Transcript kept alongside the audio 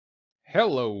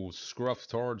Hello,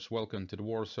 Scrufftards. Welcome to the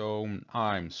War Zone.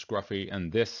 I'm Scruffy, and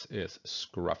this is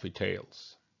Scruffy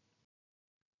Tales.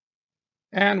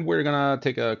 And we're gonna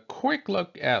take a quick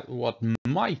look at what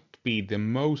might be the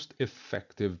most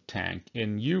effective tank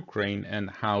in Ukraine and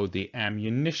how the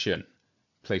ammunition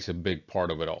plays a big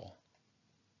part of it all.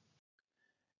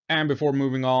 And before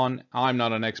moving on, I'm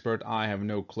not an expert. I have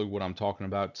no clue what I'm talking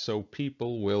about, so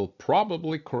people will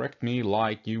probably correct me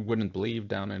like you wouldn't believe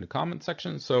down in the comment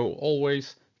section. So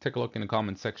always take a look in the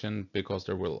comment section because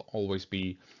there will always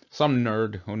be some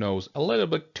nerd who knows a little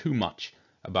bit too much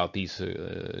about these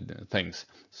things.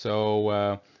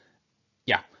 So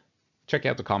yeah, check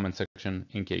out the comment section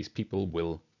in case people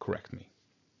will correct me.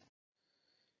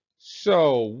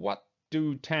 So, what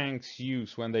do tanks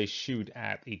use when they shoot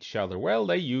at each other? Well,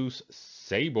 they use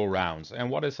sabot rounds. And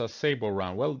what is a sabot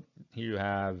round? Well, here you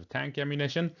have tank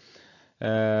ammunition.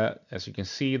 As you can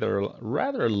see, they're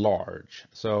rather large.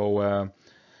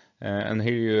 And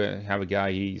here you have a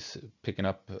guy, he's picking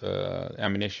up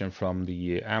ammunition from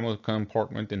the ammo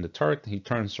compartment in the turret. He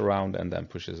turns around and then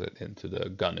pushes it into the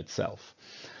gun itself.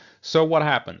 So what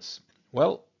happens?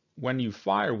 Well, when you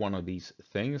fire one of these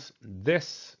things,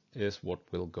 this is what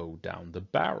will go down the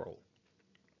barrel.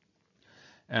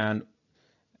 And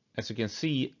as you can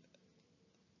see,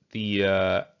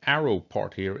 the arrow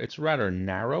part here, it's rather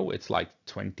narrow. It's like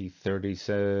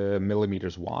 20-30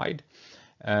 millimeters wide.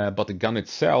 But the gun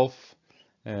itself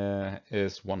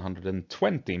is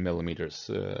 120 millimeters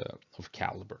of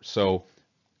caliber. So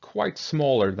quite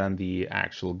smaller than the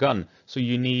actual gun. So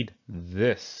you need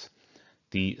this,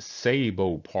 the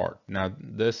sabot part. Now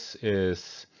this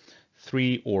is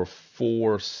 3 or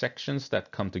 4 sections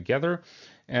that come together,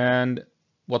 and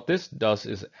what this does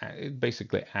is it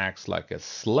basically acts like a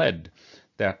sled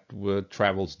that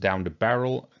travels down the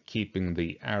barrel, keeping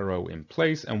the arrow in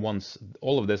place, and once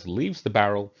all of this leaves the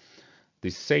barrel, the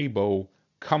sabot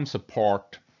comes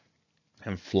apart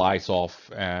and flies off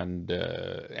and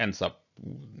ends up,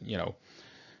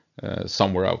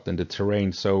 somewhere out in the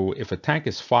terrain. So if a tank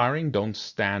is firing, don't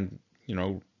stand,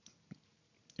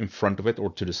 in front of it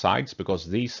or to the sides, because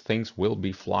these things will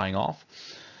be flying off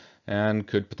and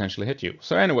could potentially hit you.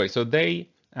 So anyway, so they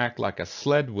act like a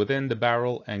sled within the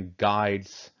barrel and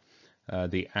guides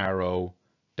the arrow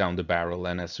down the barrel,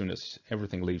 and as soon as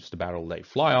everything leaves the barrel, they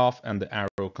fly off and the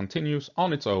arrow continues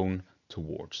on its own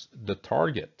towards the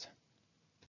target.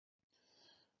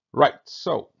 Right,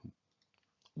 so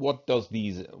what does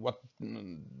the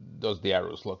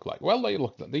arrows look like? Well,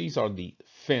 these are the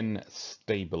fin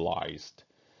stabilized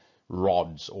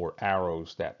rods or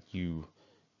arrows that you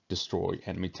destroy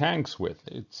enemy tanks with.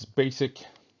 It's basic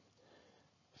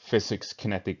physics,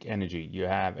 kinetic energy. You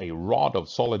have a rod of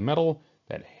solid metal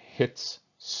that hits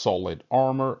solid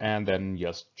armor and then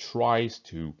just tries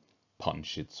to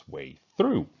punch its way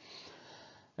through.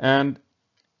 And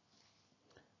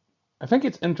I think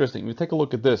it's interesting. We take a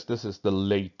look at this. This is the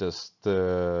latest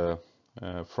from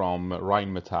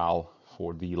Rheinmetall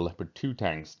for the Leopard 2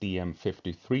 tanks,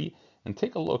 DM53, and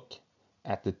take a look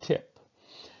at the tip.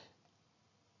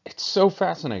 It's so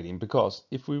fascinating because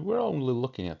if we were only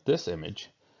looking at this image,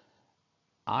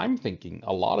 I'm thinking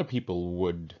a lot of people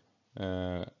would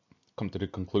come to the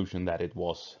conclusion that it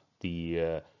was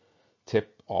the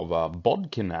tip of a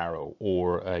bodkin arrow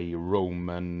or a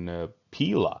Roman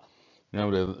pila.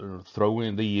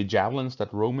 Throwing the javelins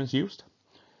that Romans used.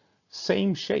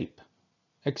 Same shape,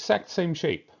 exact same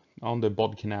shape on the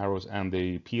bodkin arrows and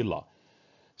the pila.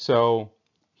 So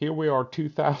here we are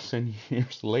 2,000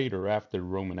 years later after the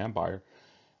Roman Empire,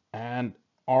 and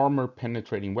armor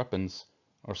penetrating weapons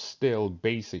are still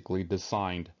basically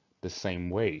designed the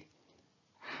same way.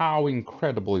 How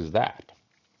incredible is that?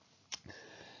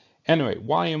 Anyway,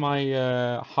 why am I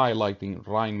highlighting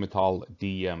Rheinmetall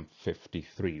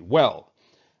DM53? Well,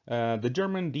 the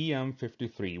German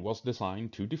DM53 was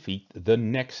designed to defeat the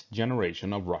next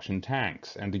generation of Russian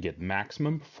tanks and to get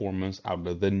maximum performance out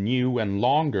of the new and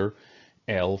longer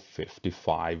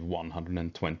L55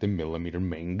 120mm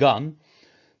main gun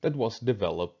that was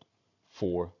developed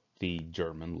for the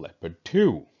German Leopard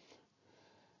 2.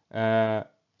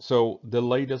 So the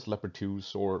latest Leopard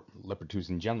 2s, or Leopard 2s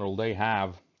in general, they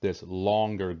have this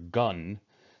longer gun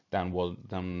than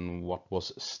what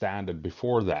was standard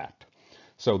before that.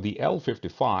 So the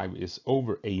L55 is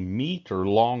over a meter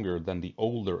longer than the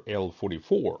older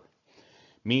L44,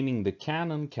 meaning the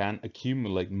cannon can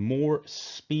accumulate more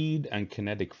speed and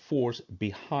kinetic force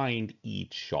behind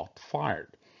each shot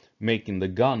fired, making the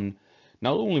gun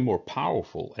not only more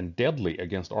powerful and deadly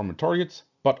against armored targets,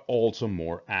 but also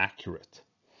more accurate.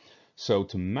 So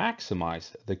to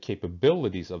maximize the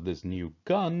capabilities of this new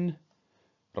gun,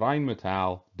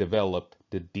 Rheinmetall developed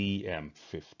the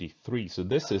DM53. So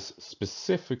this is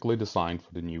specifically designed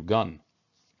for the new gun.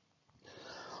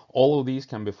 All of these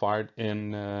can be fired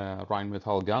in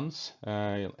Rheinmetall guns,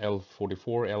 L44,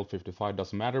 L55,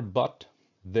 doesn't matter, but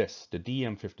this, the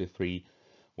DM53,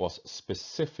 was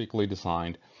specifically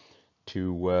designed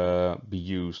to be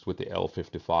used with the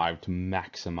L55 to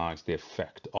maximize the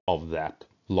effect of that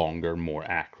longer, more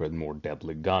accurate, more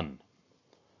deadly gun.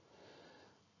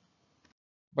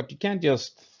 But you can't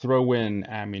just throw in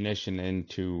ammunition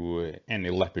into any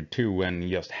Leopard 2 and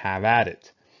just have at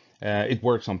it. It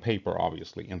works on paper,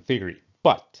 obviously, in theory,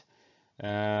 but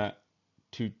to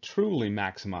truly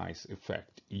maximize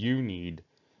effect, you need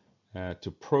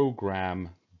to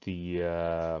program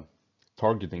the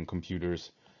targeting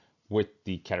computers with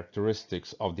the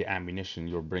characteristics of the ammunition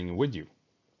you're bringing with you.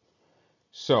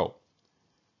 So,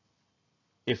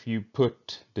 if you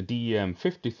put the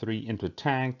DM53 into a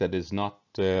tank that is not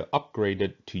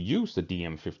upgraded to use the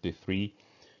DM53,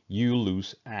 you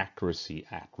lose accuracy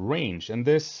at range. And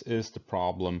this is the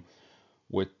problem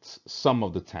with some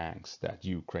of the tanks that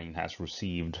Ukraine has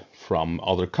received from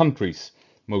other countries,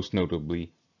 most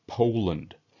notably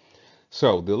Poland.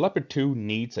 So the Leopard 2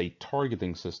 needs a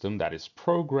targeting system that is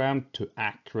programmed to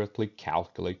accurately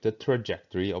calculate the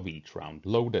trajectory of each round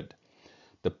loaded.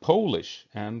 The Polish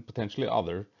and potentially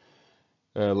other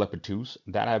Leopard 2s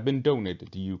that have been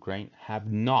donated to Ukraine have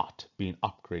not been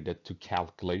upgraded to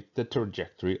calculate the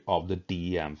trajectory of the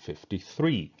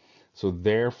DM53, so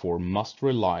therefore must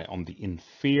rely on the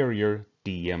inferior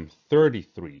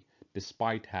DM33,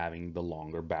 despite having the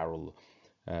longer barrel,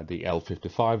 the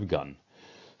L55 gun.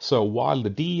 So while the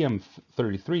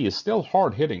DM33 is still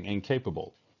hard-hitting and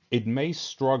capable, it may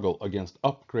struggle against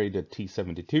upgraded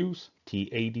T72s,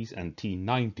 T80s, and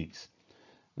T90s.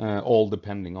 All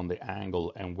depending on the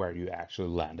angle and where you actually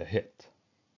land a hit.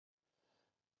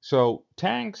 So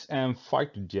tanks and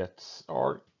fighter jets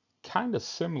are kind of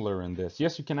similar in this.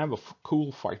 Yes, you can have a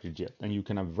cool fighter jet and you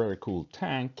can have a very cool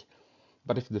tank,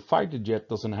 but if the fighter jet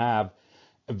doesn't have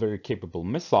a very capable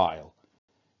missile,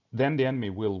 then the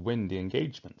enemy will win the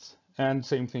engagements. And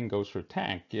same thing goes for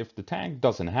tank. If the tank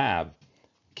doesn't have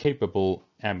capable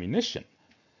ammunition,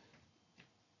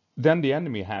 then the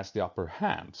enemy has the upper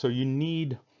hand. So you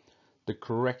need the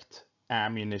correct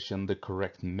ammunition, the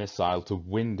correct missile to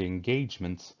win the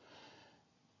engagements,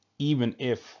 even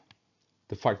if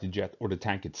the fighter jet or the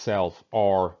tank itself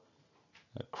are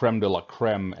creme de la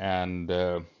creme and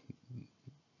the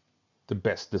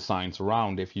best designs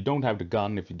around. If you don't have the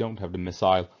gun, if you don't have the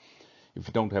missile, if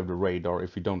you don't have the radar,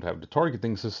 if you don't have the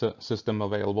targeting system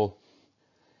available,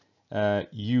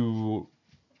 you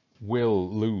will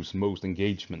lose most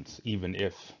engagements, even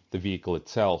if the vehicle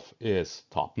itself is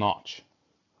top-notch.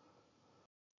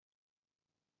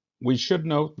 We should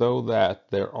note, though,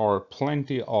 that there are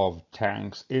plenty of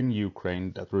tanks in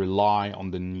Ukraine that rely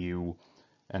on the new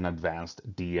and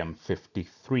advanced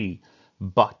DM53,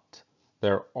 but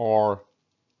there are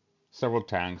several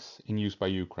tanks in use by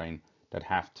Ukraine that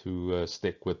have to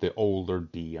stick with the older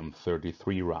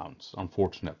DM33 rounds,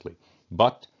 unfortunately.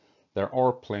 But there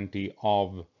are plenty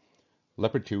of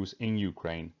Leopard 2s in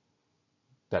Ukraine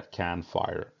that can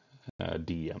fire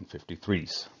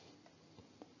DM53s.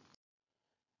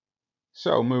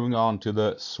 So moving on to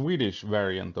the Swedish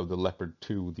variant of the Leopard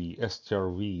 2, the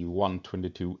STRV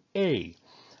 122A.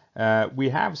 We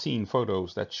have seen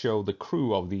photos that show the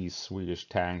crew of these Swedish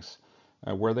tanks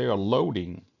where they are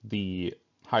loading the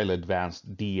highly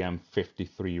advanced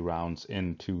DM53 rounds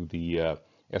into the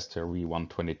STRV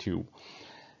 122.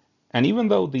 And even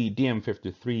though the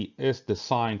DM53 is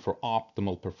designed for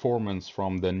optimal performance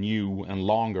from the new and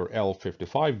longer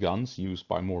L55 guns used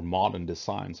by more modern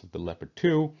designs of the Leopard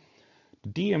 2, the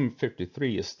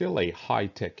DM53 is still a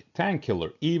high-tech tank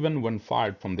killer, even when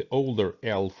fired from the older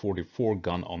L44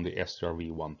 gun on the STRV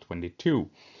 122.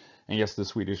 And yes, the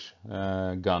Swedish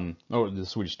gun, or the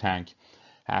Swedish tank,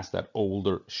 has that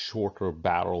older, shorter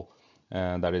barrel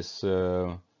that is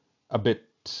a bit,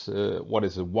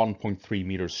 1.3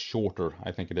 meters shorter,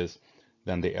 I think it is,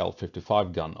 than the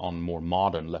L55 gun on more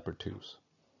modern Leopard 2s.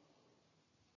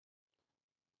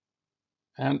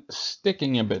 And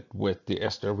sticking a bit with the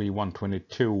STRV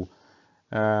 122,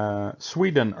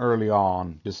 Sweden early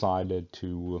on decided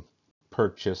to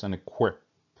purchase and equip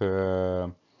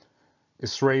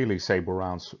Israeli saber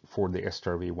rounds for the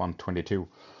STRV 122,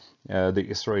 the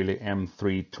Israeli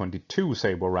M322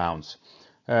 saber rounds,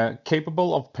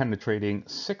 capable of penetrating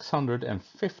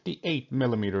 658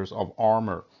 millimeters of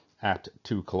armor at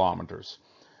 2 kilometers.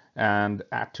 And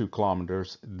at 2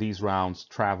 kilometers, these rounds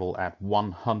travel at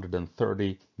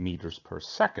 130 meters per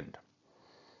second.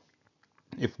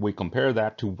 if we compare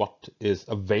that to what is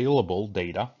available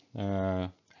data,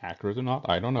 accurate or not,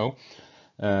 I don't know,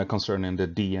 concerning the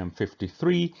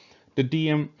DM53, the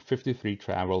DM53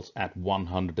 travels at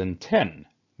 110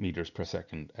 meters per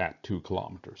second at 2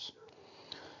 kilometers.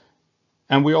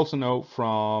 And we also know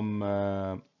from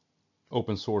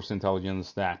open source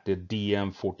intelligence that the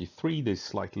DM43, the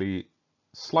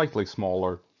slightly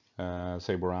smaller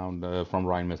saber round from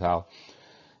Rheinmetall,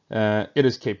 it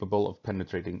is capable of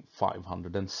penetrating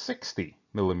 560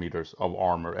 millimeters of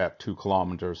armor at 2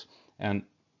 kilometers, and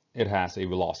it has a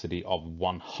velocity of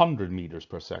 100 meters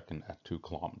per second at 2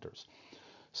 kilometers.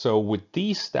 So with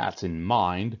these stats in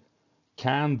mind,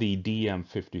 can the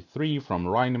DM53 from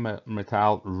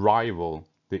Rheinmetall rival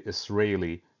the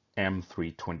Israeli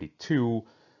M322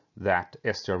 that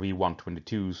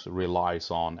STRV-122s relies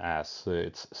on as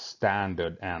its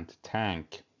standard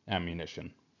anti-tank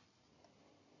ammunition?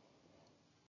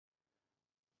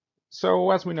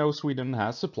 So as we know, Sweden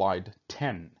has supplied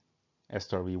 10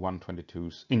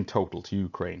 STRV-122s in total to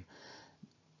Ukraine.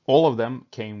 All of them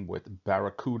came with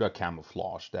Barracuda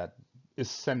camouflage that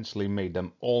essentially made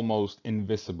them almost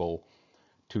invisible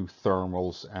to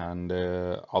thermals and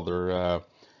other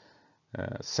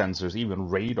sensors, even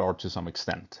radar to some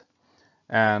extent.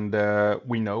 And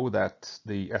we know that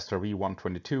the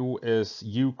STRV-122 is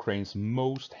Ukraine's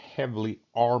most heavily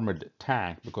armored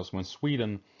tank, because when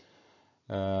Sweden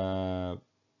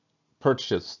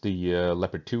purchased the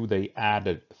Leopard 2, they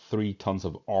added 3 tons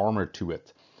of armor to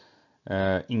it,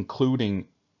 including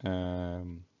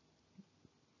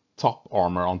top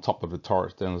armor on top of the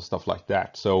turret and stuff like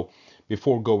that. So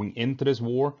before going into this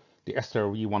war, the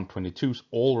STRV-122s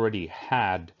already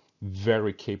had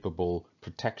very capable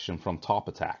protection from top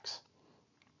attacks.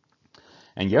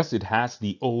 And yes, it has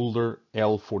the older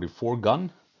L44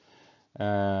 gun,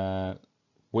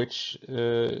 which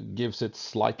gives it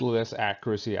slightly less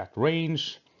accuracy at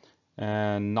range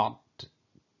and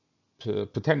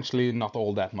potentially not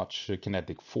all that much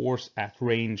kinetic force at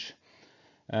range.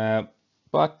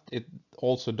 But it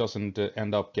also doesn't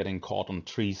end up getting caught on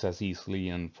trees as easily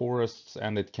in forests,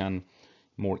 and it can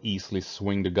more easily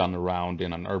swing the gun around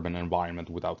in an urban environment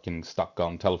without getting stuck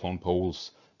on telephone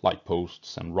poles, light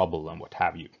posts, and rubble and what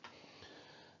have you.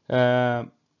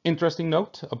 Interesting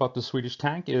note about the Swedish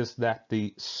tank is that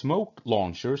the smoke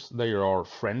launchers, they are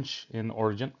French in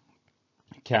origin,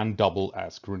 can double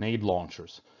as grenade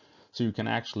launchers. So you can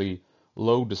actually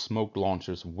load the smoke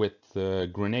launchers with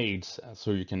grenades,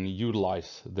 so you can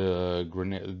utilize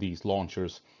these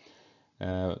launchers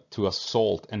to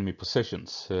assault enemy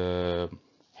positions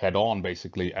head on,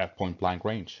 basically at point blank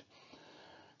range.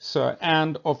 So,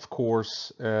 and of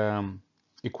course,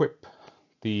 equip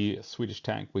the Swedish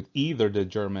tank with either the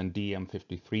German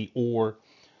DM53 or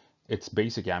its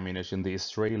basic ammunition, the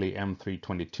Israeli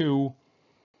M322,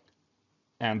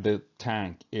 and the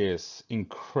tank is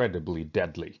incredibly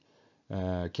deadly,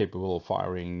 capable of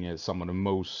firing some of the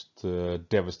most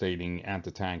devastating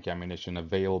anti-tank ammunition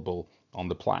available on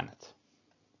the planet.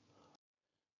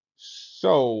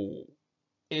 So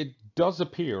it does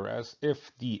appear as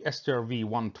if the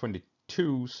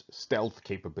STRV-122's stealth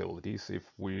capabilities, if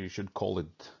we could call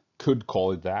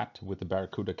it that, with the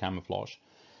Barracuda camouflage,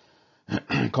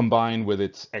 combined with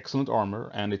its excellent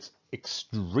armor and its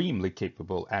extremely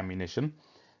capable ammunition,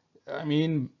 I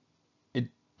mean, it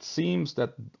seems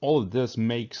that all of this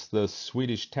makes the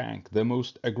Swedish tank the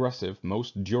most aggressive,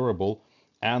 most durable,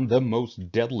 and the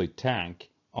most deadly tank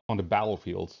on the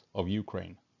battlefields of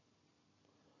Ukraine.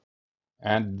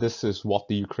 And this is what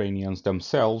the Ukrainians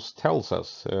themselves tells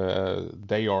us.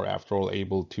 They are, after all,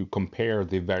 able to compare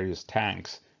the various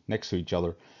tanks next to each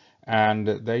other. And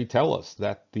they tell us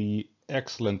that the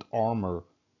excellent armor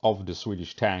of the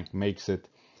Swedish tank makes it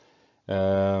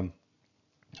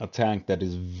a tank that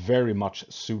is very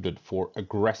much suited for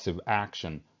aggressive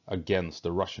action against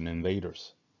the Russian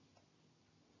invaders.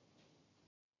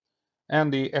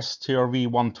 And the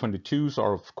STRV-122s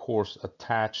are of course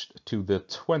attached to the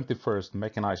 21st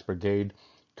Mechanized Brigade,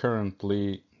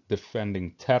 currently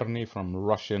defending Terny from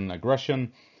Russian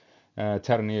aggression.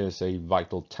 Terny is a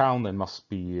vital town that must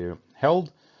be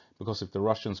held, because if the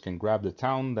Russians can grab the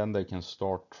town, then they can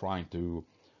start trying to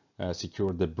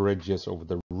secure the bridges over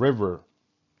the river.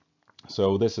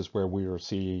 So this is where we are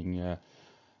seeing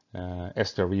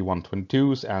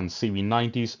STRV-122s and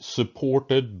CV-90s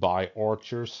supported by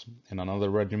archers in another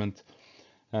regiment,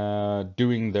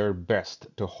 doing their best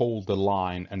to hold the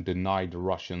line and deny the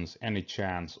Russians any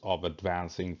chance of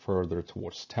advancing further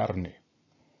towards Terny.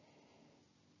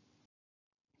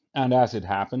 And as it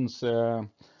happens, I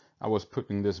was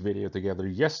putting this video together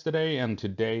yesterday, and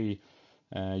today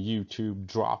YouTube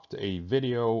dropped a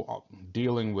video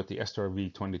dealing with the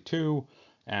STRV-22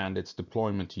 and its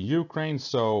deployment to Ukraine,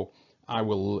 so I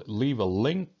will leave a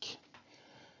link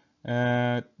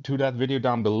to that video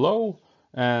down below.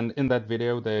 And in that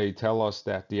video, they tell us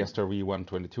that the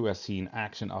STRV-122 has seen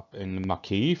action up in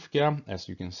Makiyivka. As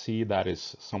you can see, that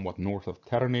is somewhat north of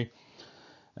Terny.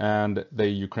 And the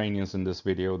Ukrainians in this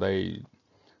video, they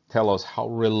tell us how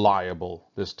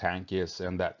reliable this tank is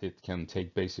and that it can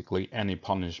take basically any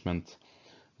punishment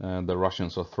the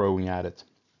Russians are throwing at it.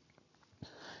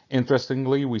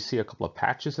 Interestingly, we see a couple of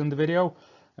patches in the video.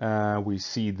 We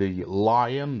see the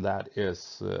lion, that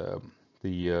is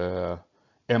the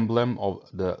emblem of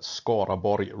the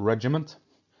Skaraborg regiment,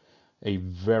 a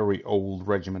very old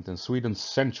regiment in Sweden,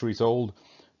 centuries old,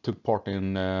 took part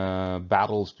in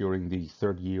battles during the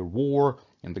 30-year war,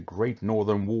 in the Great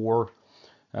Northern War,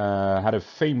 had a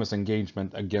famous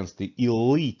engagement against the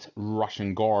elite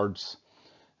Russian guards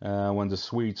when the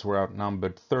Swedes were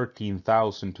outnumbered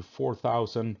 13,000 to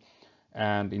 4,000.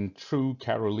 And in true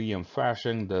Carolean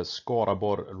fashion, the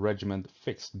Skaraborg regiment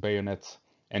fixed bayonets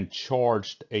and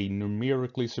charged a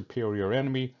numerically superior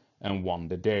enemy and won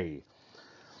the day.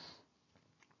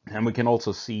 And we can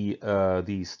also see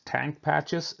these tank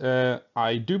patches.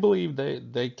 I do believe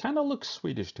they kind of look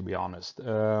Swedish, to be honest.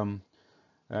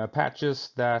 Patches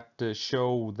that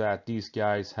show that these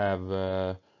guys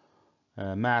have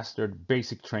mastered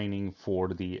basic training for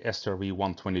the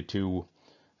STRV-122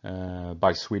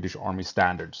 by Swedish Army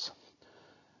standards.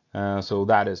 So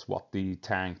that is what the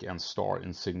tank and star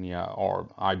insignia are.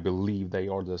 I believe they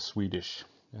are the Swedish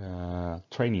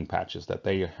training patches, that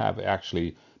they have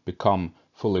actually become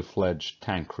fully fledged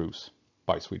tank crews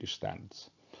by Swedish standards.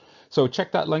 So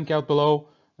check that link out below.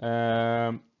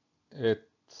 It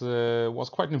was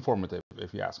quite informative,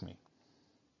 if you ask me.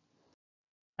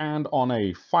 And on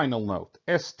a final note,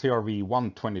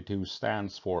 STRV-122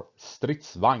 stands for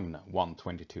Stridsvagn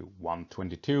 122.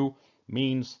 122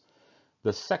 means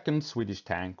the second Swedish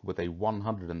tank with a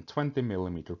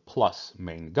 120mm plus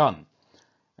main gun.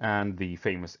 And the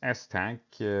famous S-tank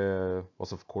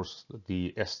was of course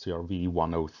the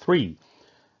STRV-103,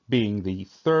 being the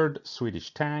third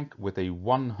Swedish tank with a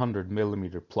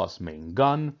 100mm plus main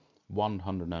gun,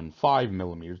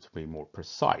 105mm to be more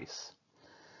precise.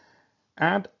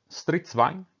 And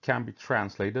stridsvagn can be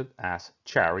translated as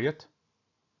chariot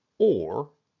or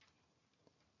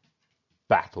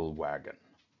battle wagon.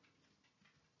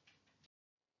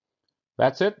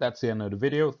 That's it. That's the end of the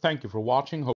video. Thank you for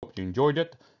watching. Hope you enjoyed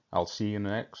it. I'll see you in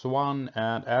the next one.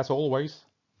 And as always,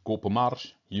 gå på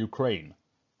marsch, Ukraine.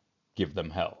 Give them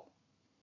hell.